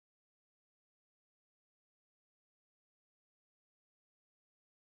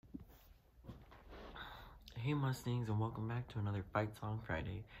Hey Mustangs, and welcome back to another Fight Song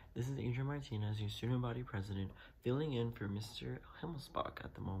Friday. This is Adrian Martinez, your student body president, filling in for Mr. Himmelsbach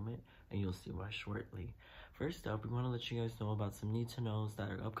at the moment, and you'll see why shortly. First up, we want to let you guys know about some need-to-knows that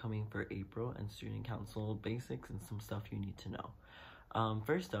are upcoming for April and student council basics and some stuff you need to know.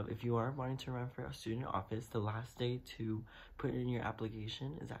 First up, if you are wanting to run for a student office, the last day to put in your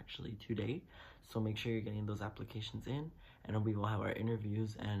application is actually today, so make sure you're getting those applications in, and we will have our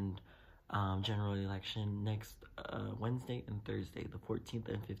interviews and general election next Wednesday and Thursday, the 14th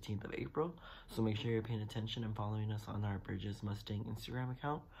and 15th of April. So make sure you're paying attention and following us on our Burges Mustang Instagram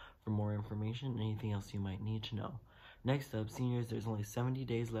account for more information and anything else you might need to know. Next up, seniors, there's only 70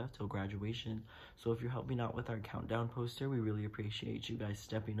 days left till graduation. So if you're helping out with our countdown poster, we really appreciate you guys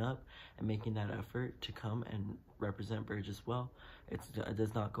stepping up and making that effort to come and represent Burges well. It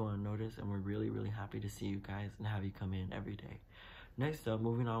does not go unnoticed, and we're really happy to see you guys and have you come in every day. Next up,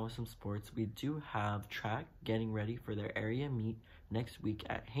 moving on with some sports, we do have track getting ready for their area meet next week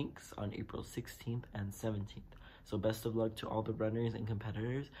at Hanks on April 16th and 17th. So best of luck to all the runners and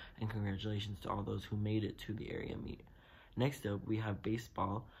competitors, and congratulations to all those who made it to the area meet. Next up, we have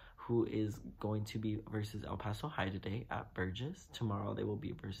baseball, who is going to be versus El Paso High today at Burgess. Tomorrow they will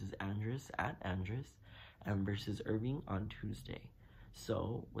be versus Andress at Andress, and versus Irving on Tuesday.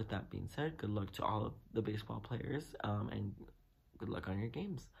 So with that being said, good luck to all of the baseball players, and good luck on your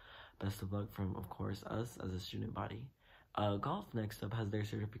games. Best of luck from, of course, us as a student body. Golf next up has their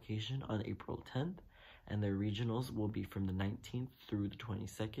certification on April 10th, and their regionals will be from the 19th through the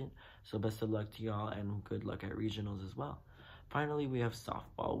 22nd. So best of luck to y'all, and good luck at regionals as well. Finally, we have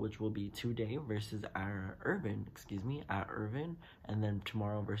softball, which will be today versus at Irvin, and then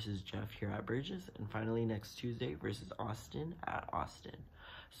tomorrow versus Jeff here at Burgess, and finally next Tuesday versus Austin at Austin.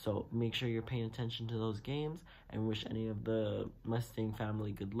 So make sure you're paying attention to those games, and wish any of the Mustang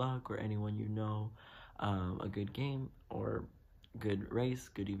family good luck, or anyone you know a good game or good race,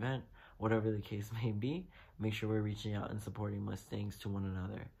 good event, whatever the case may be. Make sure we're reaching out and supporting Mustangs to one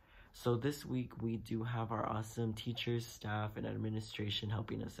another. So this week we do have our awesome teachers, staff, and administration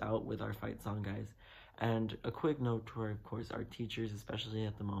helping us out with our fight song guys. And a quick note to our, of course, our teachers, especially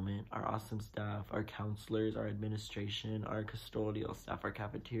at the moment, our awesome staff, our counselors, our administration, our custodial staff, our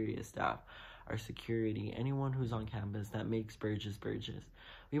cafeteria staff, our security, anyone who's on campus that makes Burges Burges.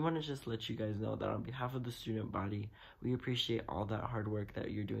 We want to just let you guys know that on behalf of the student body, we appreciate all that hard work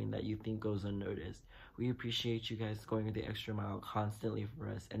that you're doing that you think goes unnoticed. We appreciate you guys going the extra mile constantly for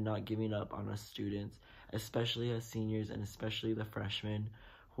us and not giving up on us students, especially as seniors and especially the freshmen.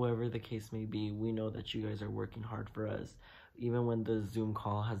 Whoever the case may be, we know that you guys are working hard for us. Even when the Zoom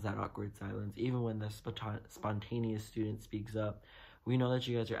call has that awkward silence, even when the spontaneous student speaks up, we know that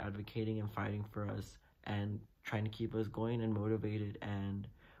you guys are advocating and fighting for us and trying to keep us going and motivated. And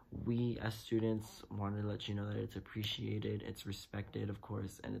we as students want to let you know that it's appreciated, it's respected, of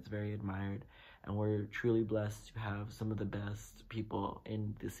course, and it's very admired. And we're truly blessed to have some of the best people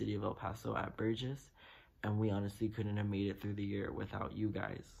in the city of El Paso at Burgess. And we honestly couldn't have made it through the year without you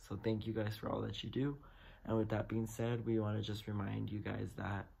guys. So thank you guys for all that you do. And with that being said, we want to just remind you guys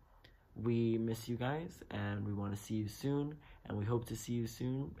that we miss you guys, and we want to see you soon, and we hope to see you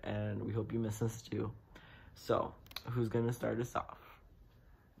soon, and we hope you miss us too. So, who's going to start us off?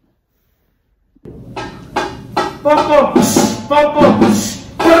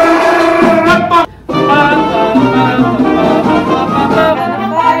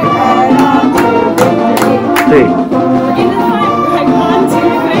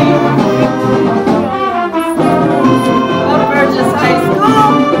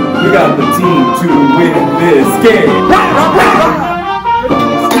 We got the team to win this game.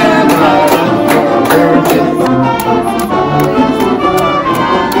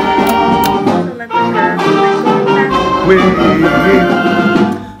 We